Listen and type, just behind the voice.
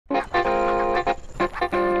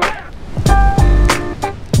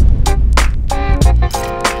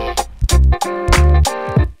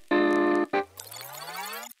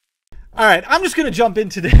right, I'm just going to jump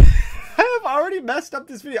into this. I've already messed up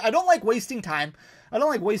this video. I don't like wasting time. I don't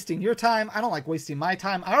like wasting your time. I don't like wasting my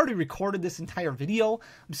time. I already recorded this entire video.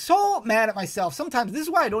 I'm so mad at myself. Sometimes this is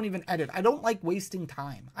why I don't even edit. I don't like wasting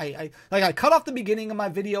time. I cut off the beginning of my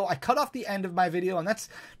video. I cut off the end of my video, and that's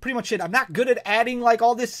pretty much it. I'm not good at adding like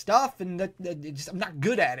all this stuff, and I'm not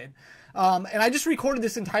good at it. And I just recorded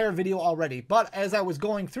this entire video already, but as I was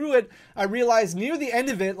going through it, I realized near the end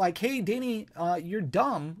of it, like, hey, Danny, you're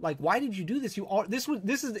dumb. Like, why did you do this?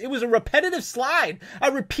 It was a repetitive slide. I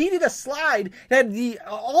repeated a slide that had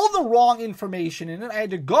all the wrong information in it. I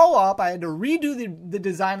had to go up. I had to redo the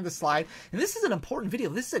design of the slide. And this is an important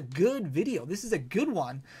video. This is a good video. This is a good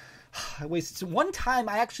one. I wasted. So one time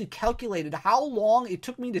I actually calculated how long it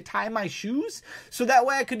took me to tie my shoes, so that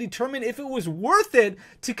way I could determine if it was worth it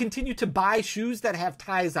to continue to buy shoes that have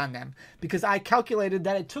ties on them. Because I calculated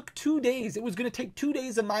that it took 2 days. It was going to take 2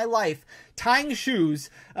 days of my life tying shoes.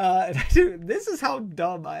 This is how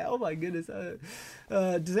dumb oh my goodness.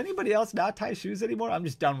 Does anybody else not tie shoes anymore? I'm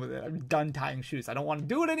just done with it. I'm done tying shoes. I don't want to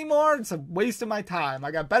do it anymore. It's a waste of my time.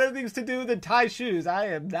 I got better things to do than tie shoes. I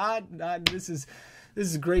am not This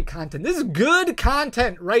is great content. This is good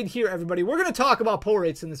content right here, everybody. We're going to talk about pull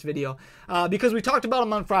rates in this video because we talked about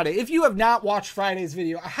them on Friday. If you have not watched Friday's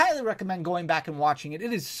video, I highly recommend going back and watching it.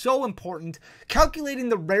 It is so important. Calculating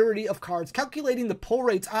the rarity of cards, calculating the pull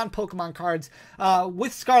rates on Pokemon cards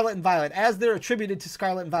with Scarlet and Violet as they're attributed to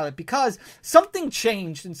Scarlet and Violet, because something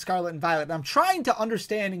changed in Scarlet and Violet. And I'm trying to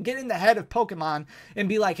understand and get in the head of Pokemon and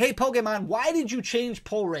be like, hey, Pokemon, why did you change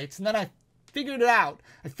pull rates? And then I figured it out.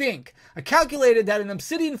 I calculated that in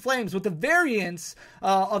Obsidian Flames, with the variance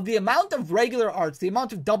of the amount of regular arts, the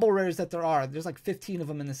amount of double rares that there's like 15 of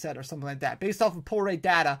them in the set or something like that, based off of pull rate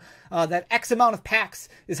data, that X amount of packs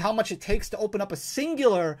is how much it takes to open up a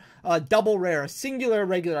singular double rare, a singular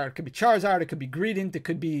regular art. It could be Charizard, it could be Greedent, it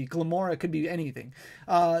could be Glamora, it could be anything.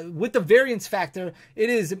 With the variance factor, it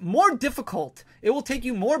is more difficult. It will take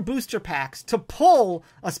you more booster packs to pull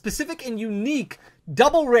a specific and unique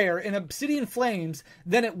double rare in Obsidian Flames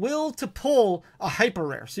than it will to pull a hyper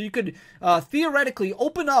rare. So you could theoretically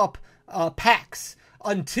open up packs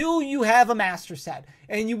until you have a master set,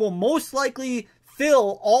 and you will most likely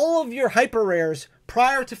fill all of your hyper rares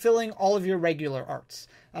prior to filling all of your regular arts.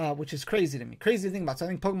 Which is crazy to me. Crazy to think about. So I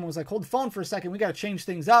think Pokemon was like, hold the phone for a second. We got to change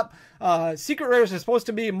things up. Secret rares are supposed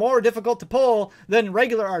to be more difficult to pull than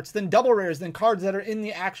regular arts, than double rares, than cards that are in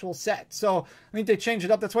the actual set. So I think they changed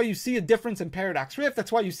it up. That's why you see a difference in Paradox Rift. That's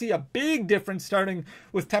why you see a big difference starting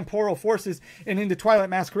with Temporal Forces and into Twilight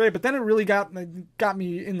Masquerade. But then it really got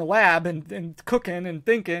me in the lab and cooking and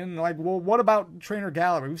thinking, like, well, what about Trainer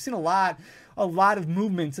Gallery? We've seen a lot of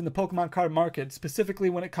movements in the Pokemon card market, specifically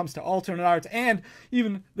when it comes to alternate arts and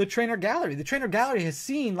even the Trainer Gallery. The Trainer Gallery has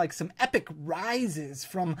seen like some epic rises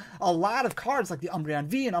from a lot of cards, like the Umbreon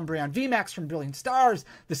V and Umbreon VMAX from Brilliant Stars,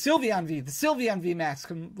 the Sylveon V, the Sylveon VMAX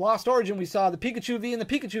from Lost Origin. We saw the Pikachu V and the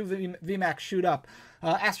Pikachu VMAX shoot up.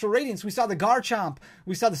 Astral Radiance, we saw the Garchomp,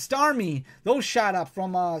 we saw the Starmie, those shot up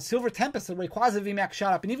from Silver Tempest, the Rayquaza VMAX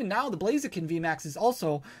shot up, and even now the Blaziken VMAX is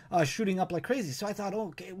also shooting up like crazy. So I thought,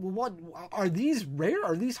 okay, well, what are these rare?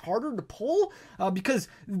 Are these harder to pull? Because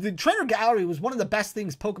the Trainer Gallery was one of the best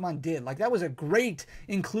things Pokemon did. Like, that was a great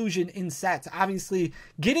inclusion in sets. Obviously,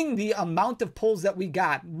 getting the amount of pulls that we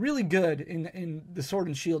got really good in the Sword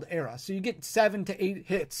and Shield era. So you get 7 to 8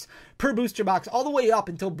 hits per booster box all the way up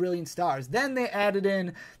until Brilliant Stars. Then they added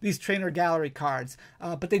in these Trainer Gallery cards,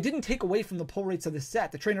 but they didn't take away from the pull rates of the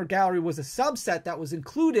set. The Trainer Gallery was a subset that was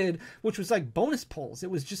included, which was like bonus pulls. It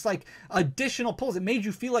was just like additional pulls. It made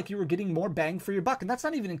you feel like you were getting more bang for your buck, and that's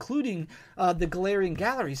not even including the Galarian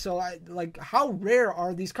Gallery. So how rare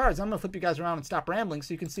are these cards? I'm gonna flip you guys around and stop rambling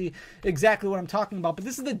so you can see exactly what I'm talking about. But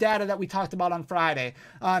this is the data that we talked about on Friday.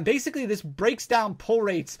 Basically, this breaks down pull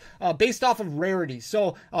rates based off of rarity.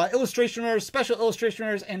 So illustration rares, special illustration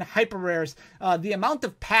rares, and hyper rares. The amount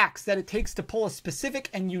of packs that it takes to pull a specific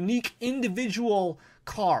and unique individual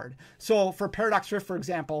card. So for Paradox Rift, for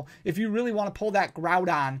example, if you really want to pull that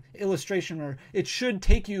Groudon illustration rare, it should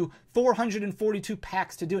take you 442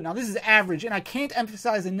 packs to do it. Now, this is average, and I can't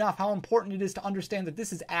emphasize enough how important it is to understand that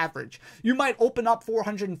this is average. You might open up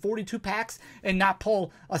 442 packs and not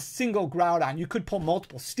pull a single Groudon. You could pull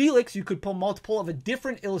multiple Steelix, you could pull multiple of a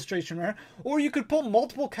different illustration rare, or you could pull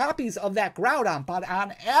multiple copies of that Groudon. But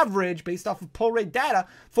on average, based off of pull rate data,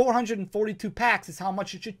 442 packs is how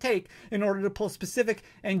much it should take in order to pull specific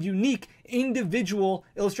specific and unique individual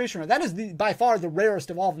illustration rare. That is by far the rarest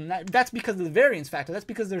of all of them. That's because of the variance factor. That's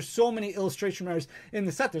because there's so many illustration rares in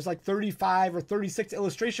the set. There's like 35 or 36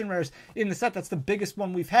 illustration rares in the set. That's the biggest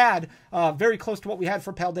one we've had, very close to what we had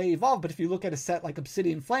for Paldea Evolved. But if you look at a set like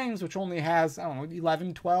Obsidian Flames, which only has, I don't know,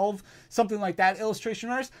 11, 12, something like that, illustration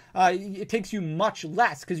rares, it takes you much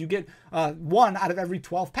less because you get 1 out of every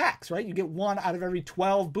 12 packs, right? You get 1 out of every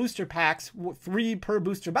 12 booster packs, 3 per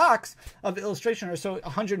booster box of illustration rares. So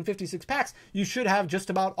 156 packs. You should have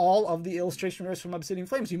just about all of the illustration rares from Obsidian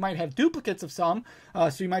Flames. You might have duplicates of some,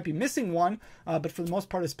 so you might be missing one, but for the most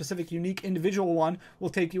part, a specific, unique, individual one will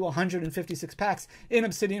take you 156 packs in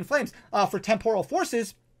Obsidian Flames. For Temporal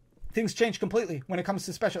Forces, things change completely when it comes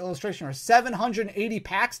to special illustration rares. 780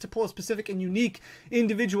 packs to pull a specific and unique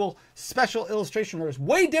individual special illustration rares.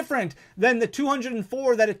 Way different than the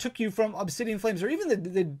 204 that it took you from Obsidian Flames, or even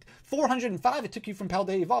the 405 it took you from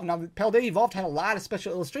Paldea Evolved. Now, Paldea Evolved had a lot of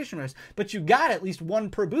special illustration rares, but you got at least 1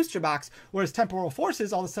 per booster box, whereas Temporal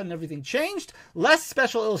Forces, all of a sudden everything changed. Less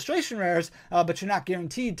special illustration rares, but you're not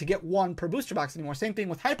guaranteed to get 1 per booster box anymore. Same thing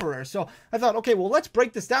with Hyper Rares. So I thought, okay, well, let's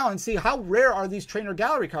break this down and see how rare are these Trainer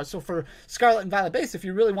Gallery cards. So for Scarlet and Violet base, if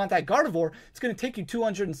you really want that Gardevoir, it's going to take you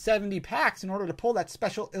 270 packs in order to pull that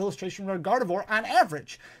special illustration rare Gardevoir on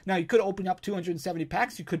average. Now, you could open up 270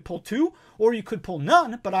 packs, you could pull 2, or you could pull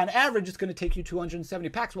none, but on average, it's going to take you 270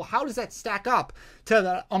 packs. Well, how does that stack up to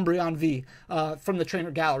the Umbreon V from the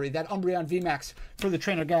Trainer Gallery, that Umbreon VMAX for the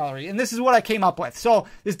Trainer Gallery? And this is what I came up with. So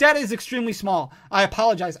this data is extremely small. I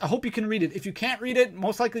apologize. I hope you can read it. If you can't read it,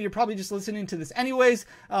 most likely you're probably just listening to this anyways.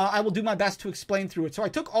 I will do my best to explain through it. So I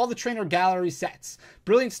took all the Trainer Gallery sets,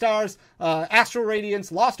 Brilliant Stars, Astral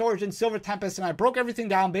Radiance, Lost Origin, Silver Tempest, and I broke everything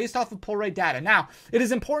down based off of pull rate data. Now, it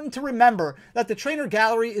is important to remember that the Trainer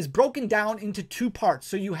Gallery is broken down into 2 parts.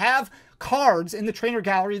 So you have cards in the Trainer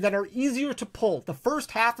Gallery that are easier to pull. The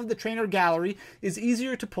first half of the Trainer Gallery is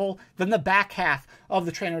easier to pull than the back half of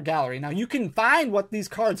the Trainer Gallery. Now, you can find what these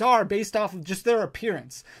cards are based off of just their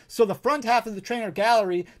appearance. So the front half of the Trainer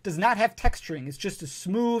Gallery does not have texturing. It's just a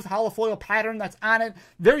smooth holofoil pattern that's on it.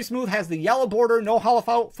 Very smooth, has the yellow border, no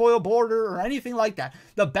holofoil border or anything like that.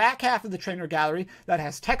 The back half of the Trainer Gallery that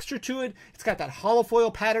has texture to it, it's got that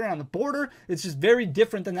holofoil pattern on the border. It's just very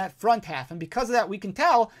different than that front half. And because of that, we can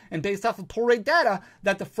tell, and based off of pull rate data,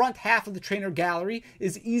 that the front half of the Trainer Gallery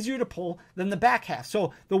is easier to pull than the back half.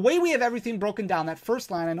 So the way we have everything broken down, that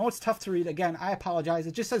first line, I know it's tough to read. Again, I apologize.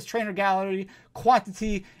 It just says Trainer Gallery,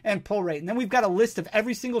 quantity, and pull rate. And then we've got a list of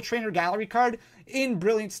every single Trainer Gallery card in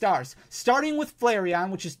Brilliant Stars, starting with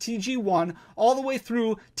Flareon, which is TG1, all the way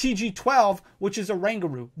through TG12, which is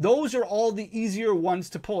Oranguru. Those are all the easier ones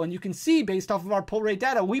to pull. And you can see, based off of our pull rate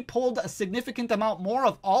data, we pulled a significant amount more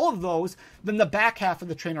of all of those than the back half of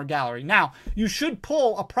the Trainer Gallery. Now, you should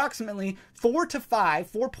pull approximately 4 to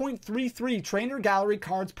 5, 4.33 Trainer Gallery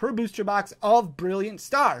cards per booster box of Brilliant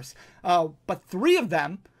Stars. But 3 of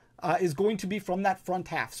them is going to be from that front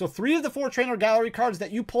half. So 3 of the 4 Trainer Gallery cards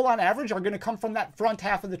that you pull on average are going to come from that front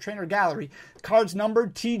half of the Trainer Gallery. Cards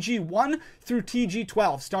numbered TG1 through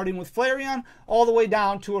TG12, starting with Flareon all the way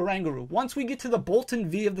down to Oranguru. Once we get to the Bolton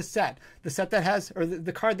V of the set that has, or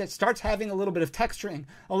the card that starts having a little bit of texturing,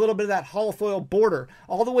 a little bit of that holofoil border,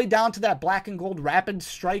 all the way down to that black and gold Rapid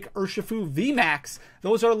Strike Urshifu VMAX,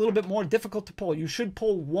 those are a little bit more difficult to pull. You should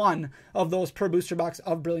pull 1 of those per booster box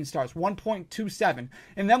of Brilliant Stars, 1.27.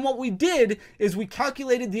 And then what we did is we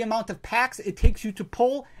calculated the amount of packs it takes you to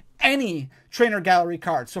pull any Trainer Gallery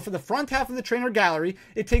card. So for the front half of the Trainer Gallery,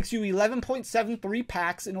 it takes you 11.73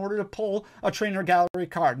 packs in order to pull a Trainer Gallery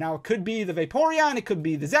card. Now, it could be the Vaporeon, it could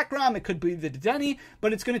be the Zekrom, it could be the Dedenne,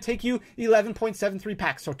 but it's going to take you 11.73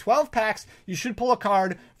 packs. So 12 packs, you should pull a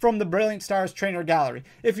card from the Brilliant Stars Trainer Gallery.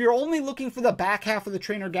 If you're only looking for the back half of the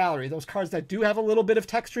Trainer Gallery, those cards that do have a little bit of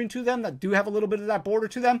texturing to them, that do have a little bit of that border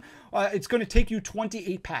to them, it's going to take you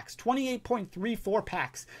 28 packs, 28.34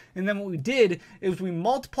 packs. And then what we did is we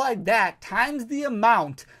multiplied that times the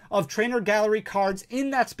amount of Trainer Gallery cards in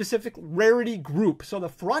that specific rarity group. So the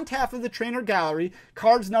front half of the Trainer Gallery,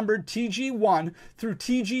 cards numbered TG1 through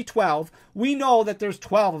TG12, we know that there's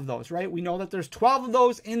 12 of those, right? We know that there's 12 of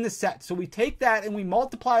those in the set. So we take that and we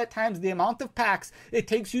multiply it times the amount of packs it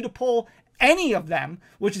takes you to pull any of them,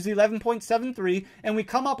 which is 11.73, and we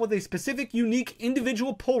come up with a specific, unique,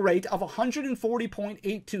 individual pull rate of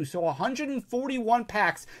 140.82. So 141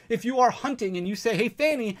 packs. If you are hunting and you say, hey,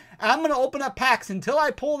 Fanny, I'm going to open up packs until I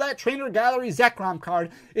pull that Trainer Gallery Zekrom card,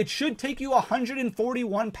 it should take you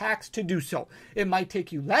 141 packs to do so. It might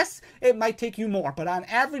take you less, it might take you more, but on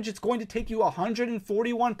average, it's going to take you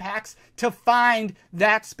 141 packs to find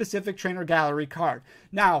that specific Trainer Gallery card.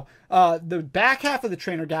 Now, the back half of the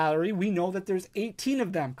Trainer Gallery, we know know that there's 18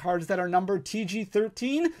 of them, cards that are numbered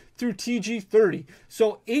TG13 through TG30.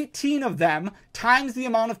 So 18 of them times the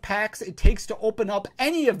amount of packs it takes to open up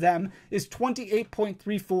any of them is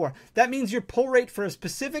 28.34. That means your pull rate for a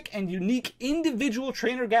specific and unique individual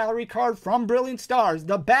trainer gallery card from Brilliant Stars,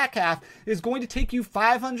 the back half, is going to take you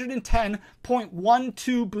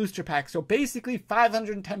 510.12 booster packs. So basically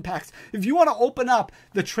 510 packs. If you want to open up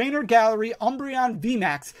the trainer gallery Umbreon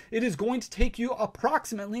VMAX, it is going to take you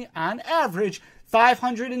approximately, on average,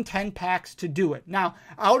 510 packs to do it. Now,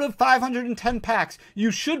 out of 510 packs,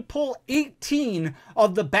 you should pull 18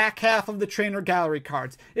 of the back half of the trainer gallery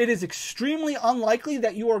cards. It is extremely unlikely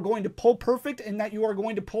that you are going to pull perfect and that you are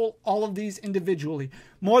going to pull all of these individually.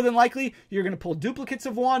 More than likely, you're going to pull duplicates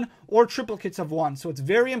of one or triplicates of one. So it's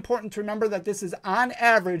very important to remember that this is, on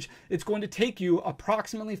average, it's going to take you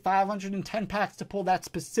approximately 510 packs to pull that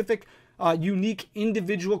specific unique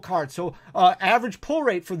individual card. So average pull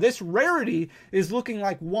rate for this rarity is looking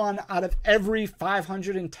like 1 out of every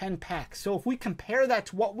 510 packs. So if we compare that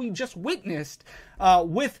to what we just witnessed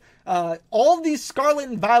with all these Scarlet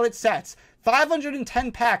and Violet sets,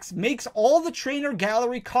 510 packs makes all the trainer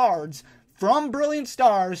gallery cards from Brilliant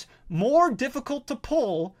Stars more difficult to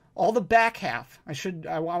pull. All the back half, I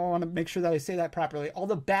want to make sure that I say that properly. All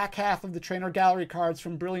the back half of the trainer gallery cards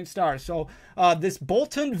from Brilliant Stars. So this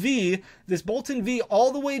Bolton V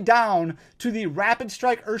all the way down to the Rapid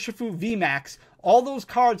Strike Urshifu VMAX, all those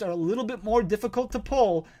cards are a little bit more difficult to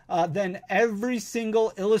pull than every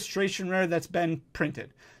single illustration rare that's been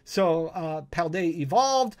printed. So Paldea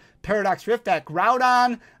Evolved, Paradox Rift, that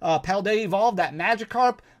Groudon, Paldea Evolved, that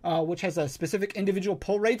Magikarp, which has a specific individual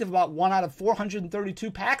pull rate of about 1 out of 432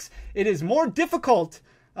 packs. It is more difficult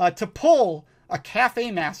to pull a Cafe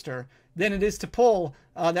Master than it is to pull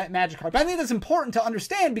that Magikarp. I think that's important to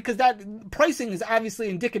understand because that pricing is obviously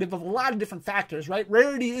indicative of a lot of different factors, right?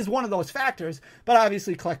 Rarity is one of those factors, but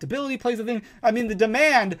obviously collectability plays a thing. I mean, the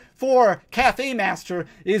demand for Cafe Master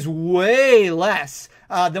is way less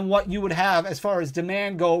than what you would have as far as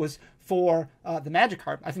demand goes for the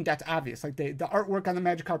Magikarp. I think that's obvious. Like the artwork on the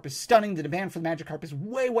Magikarp is stunning. The demand for the Magikarp is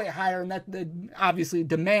way, way higher, and that obviously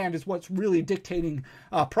demand is what's really dictating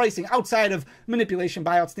pricing outside of manipulation,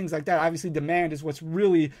 buyouts, things like that. Obviously, demand is what's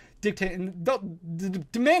really dictating. The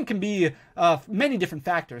demand can be many different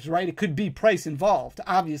factors, right? It could be price involved.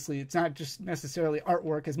 Obviously, it's not just necessarily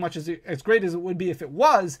artwork. As much as as great as it would be if it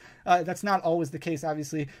was, that's not always the case.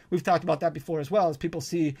 Obviously, we've talked about that before as well. As people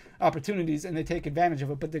see opportunities and they take advantage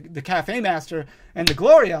of it. But the Cafe Master and the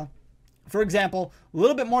Gloria, for example, a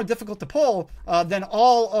little bit more difficult to pull than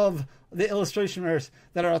all of the illustration rares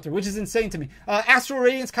that are out there, which is insane to me. Astral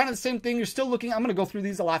Radiance, kind of the same thing. You're still looking, I'm going to go through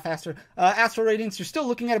these a lot faster. Astral Radiance, you're still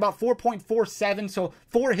looking at about 4.47, so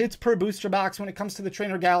 4 hits per booster box when it comes to the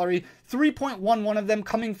trainer gallery. 3.11 of them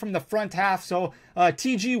coming from the front half, so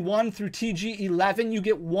TG1 through TG11, you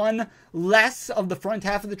get 1 less of the front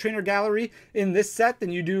half of the trainer gallery in this set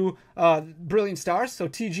than you do Brilliant Stars. So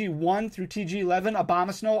TG1 through TG11,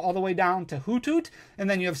 Abomasnow all the way down to Hoothoot, and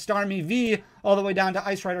then you have Starmie V all the way down to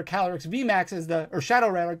Ice Rider Calyrex VMAX as the, or Shadow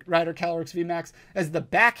Rider Calyrex VMAX as the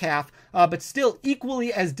back half, but still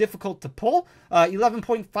equally as difficult to pull.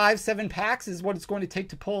 11.57 packs is what it's going to take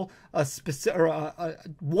to pull a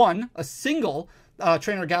single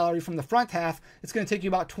trainer gallery from the front half. It's going to take you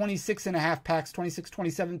about 26.5 packs,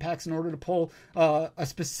 27 packs in order to pull a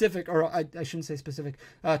specific, or I shouldn't say specific,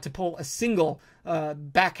 to pull a single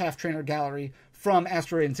back half trainer gallery from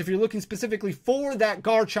Astral Radiance. If you're looking specifically for that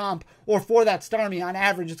Garchomp or for that Starmie, on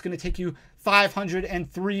average, it's going to take you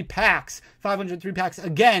 503 packs. 503 packs,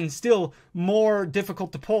 again, still more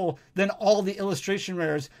difficult to pull than all the illustration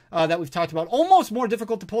rares that we've talked about. Almost more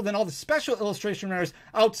difficult to pull than all the special illustration rares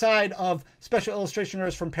outside of special illustration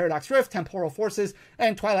rares from Paradox Rift, Temporal Forces,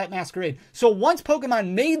 and Twilight Masquerade. So once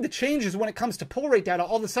Pokemon made the changes when it comes to pull rate data,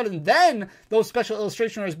 all of a sudden then those special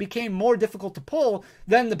illustration rares became more difficult to pull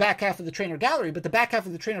than the back half of the trainer gallery. But the back half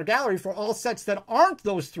of the trainer gallery for all sets that aren't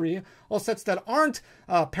those three, all sets that aren't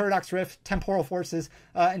Paradox Rift, Temporal Forces,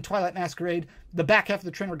 and Twilight Masquerade, the back half of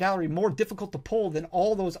the trainer gallery more difficult to pull than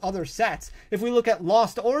all those other sets. If we look at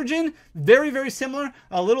Lost Origin, very, very similar.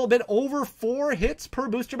 A little bit over 4 hits per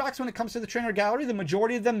booster box when it comes to the trainer gallery. The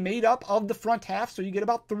majority of them made up of the front half, so you get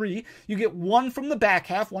about 3. You get 1 from the back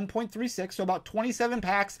half, 1.36, so about 27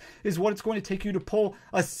 packs is what it's going to take you to pull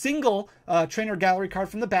a single trainer gallery card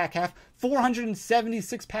from the back half.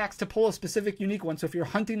 476 packs to pull a specific unique one. So if you're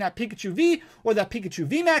hunting that Pikachu V or that Pikachu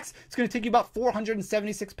VMAX, it's going to take you about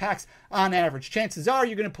 476 packs on average. Chances are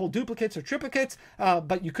you're going to pull duplicates or triplicates,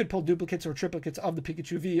 but you could pull duplicates or triplicates of the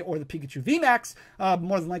Pikachu V or the Pikachu VMAX.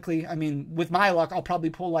 More than likely, I mean, with my luck, I'll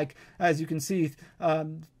probably pull, like, as you can see,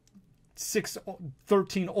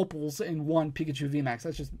 13 opals and 1 Pikachu VMAX.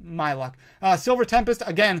 That's just my luck. Silver Tempest,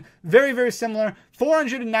 again, very, very similar.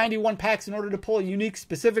 491 packs in order to pull a unique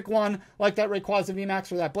specific one, like that Rayquaza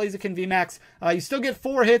VMAX or that Blaziken VMAX. You still get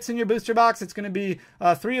 4 hits in your booster box. It's going to be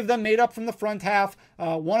 3 of them made up from the front half,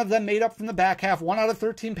 1 of them made up from the back half. 1 out of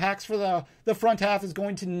 13 packs for the front half is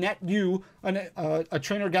going to net you a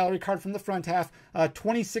Trainer Gallery card from the front half.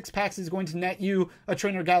 26 packs is going to net you a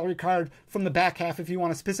Trainer Gallery card from the back half. If you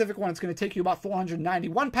want a specific one, it's going to take you about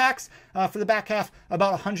 491 packs for the back half,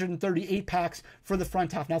 about 138 packs for the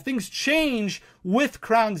front half. Now, things change with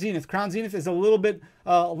Crown Zenith. Crown Zenith is a little bit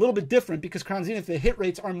different because Crown Zenith, the hit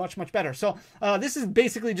rates are much, much better. So this is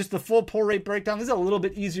basically just the full pull rate breakdown. This is a little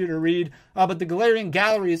bit easier to read, but the Galarian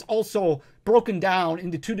Gallery is also broken down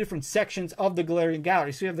into 2 different sections of the Galarian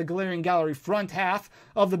Gallery. So you have the Galarian Gallery front half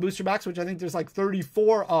of the booster box, which I think there's like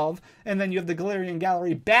 34 of, and then you have the Galarian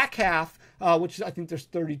Gallery back half, which I think there's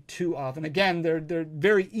 32 of. And again, they're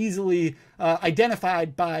very easily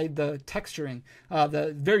identified by the texturing,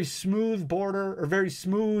 the very smooth border or very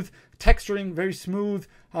smooth texturing, very smooth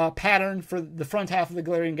pattern for the front half of the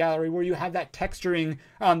Galarian Gallery, where you have that texturing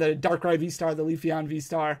on the Darkrai V-Star, the Leafeon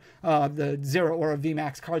V-Star, the Zeraora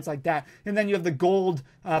VMAX, cards like that. And then you have the gold,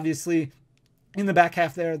 obviously, in the back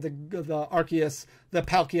half there, the Arceus, the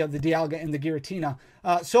Palkia, the Dialga, and the Giratina.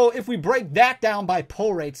 So if we break that down by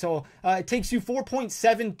pull rate, so it takes you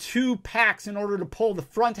 4.72 packs in order to pull the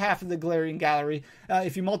front half of the Galarian Gallery.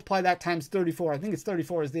 If you multiply that times 34, I think it's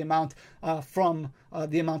 34 is the amount from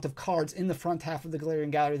the amount of cards in the front half of the Galarian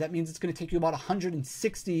Gallery. That means it's going to take you about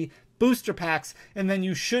 160 booster packs, and then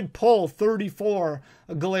you should pull 34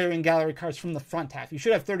 Galarian Gallery cards from the front half. You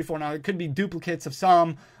should have 34. Now, it could be duplicates of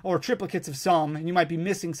some or triplicates of some, and you might be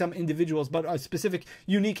missing some individuals, but a specific,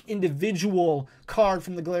 unique individual card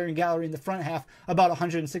from the Galarian Gallery in the front half, about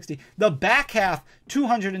 160. The back half,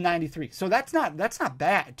 293. So that's not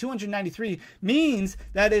bad. 293 means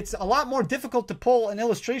that it's a lot more difficult to pull an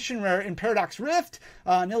illustration rare in Paradox Rift,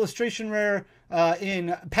 an illustration rare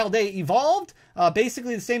in Paldea Evolved,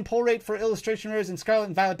 basically the same pull rate for illustration rares in Scarlet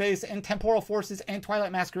and Violet Base and Temporal Forces and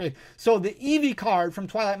Twilight Masquerade. So the Eevee card from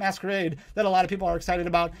Twilight Masquerade that a lot of people are excited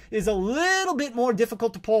about is a little bit more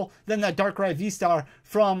difficult to pull than that Darkrai V-Star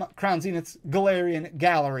from Crown Zenith's Galarian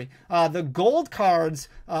Gallery. The gold cards,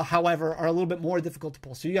 however, are a little bit more difficult to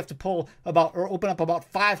pull. So you have to pull about, or open up about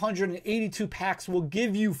 582 packs will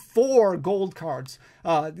give you 4 gold cards.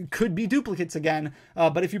 Could be duplicates again,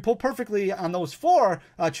 but if you pull perfectly on those 4,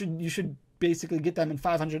 you should basically get them in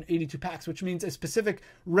 582 packs, which means a specific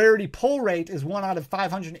rarity pull rate is 1 out of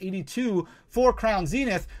 582 for Crown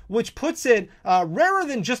Zenith, which puts it rarer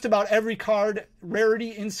than just about every card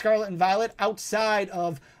rarity in Scarlet and Violet outside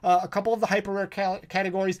of a couple of the hyper rare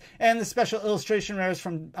categories and the special illustration rares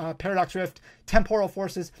from Paradox Rift, Temporal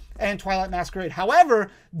Forces, and Twilight Masquerade. However,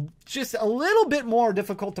 just a little bit more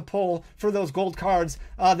difficult to pull for those gold cards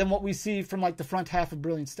than what we see from like the front half of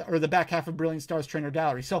Brilliant Star, or the back half of Brilliant Stars Trainer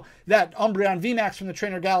Gallery. So that Umbreon VMAX from the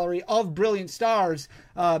Trainer Gallery of Brilliant Stars,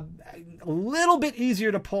 a little bit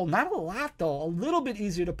easier to pull. Not a lot though, a little bit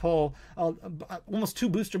easier to pull. Almost 2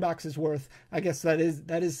 booster boxes worth. I guess that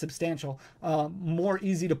is substantial. More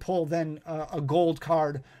easy to pull than a gold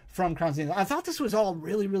card from Crown Zenith. I thought this was all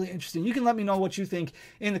really, really interesting. You can let me know what you think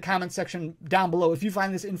in the comment section down below if you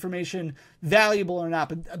find this information valuable or not.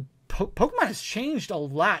 But Pokemon has changed a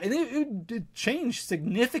lot, and it changed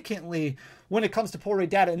significantly when it comes to pull rate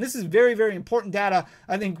data. And this is very, very important data.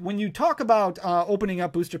 I think when you talk about opening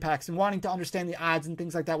up booster packs and wanting to understand the odds and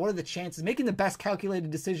things like that, what are the chances, making the best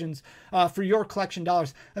calculated decisions for your collection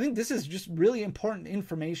dollars, I think this is just really important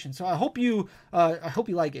information. So I hope you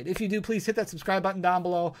like it. If you do, please hit that subscribe button down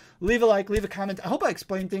below, leave a like, leave a comment. I hope I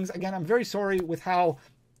explained things. Again, I'm very sorry with how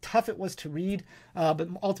tough it was to read, but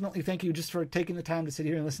ultimately thank you just for taking the time to sit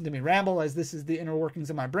here and listen to me ramble, as this is the inner workings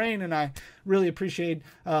of my brain, and I really appreciate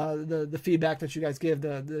the feedback that you guys give,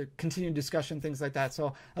 the continued discussion, things like that.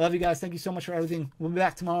 So I love you guys. Thank you so much for everything. We'll be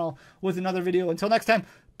back tomorrow with another video. Until next time,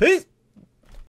 peace.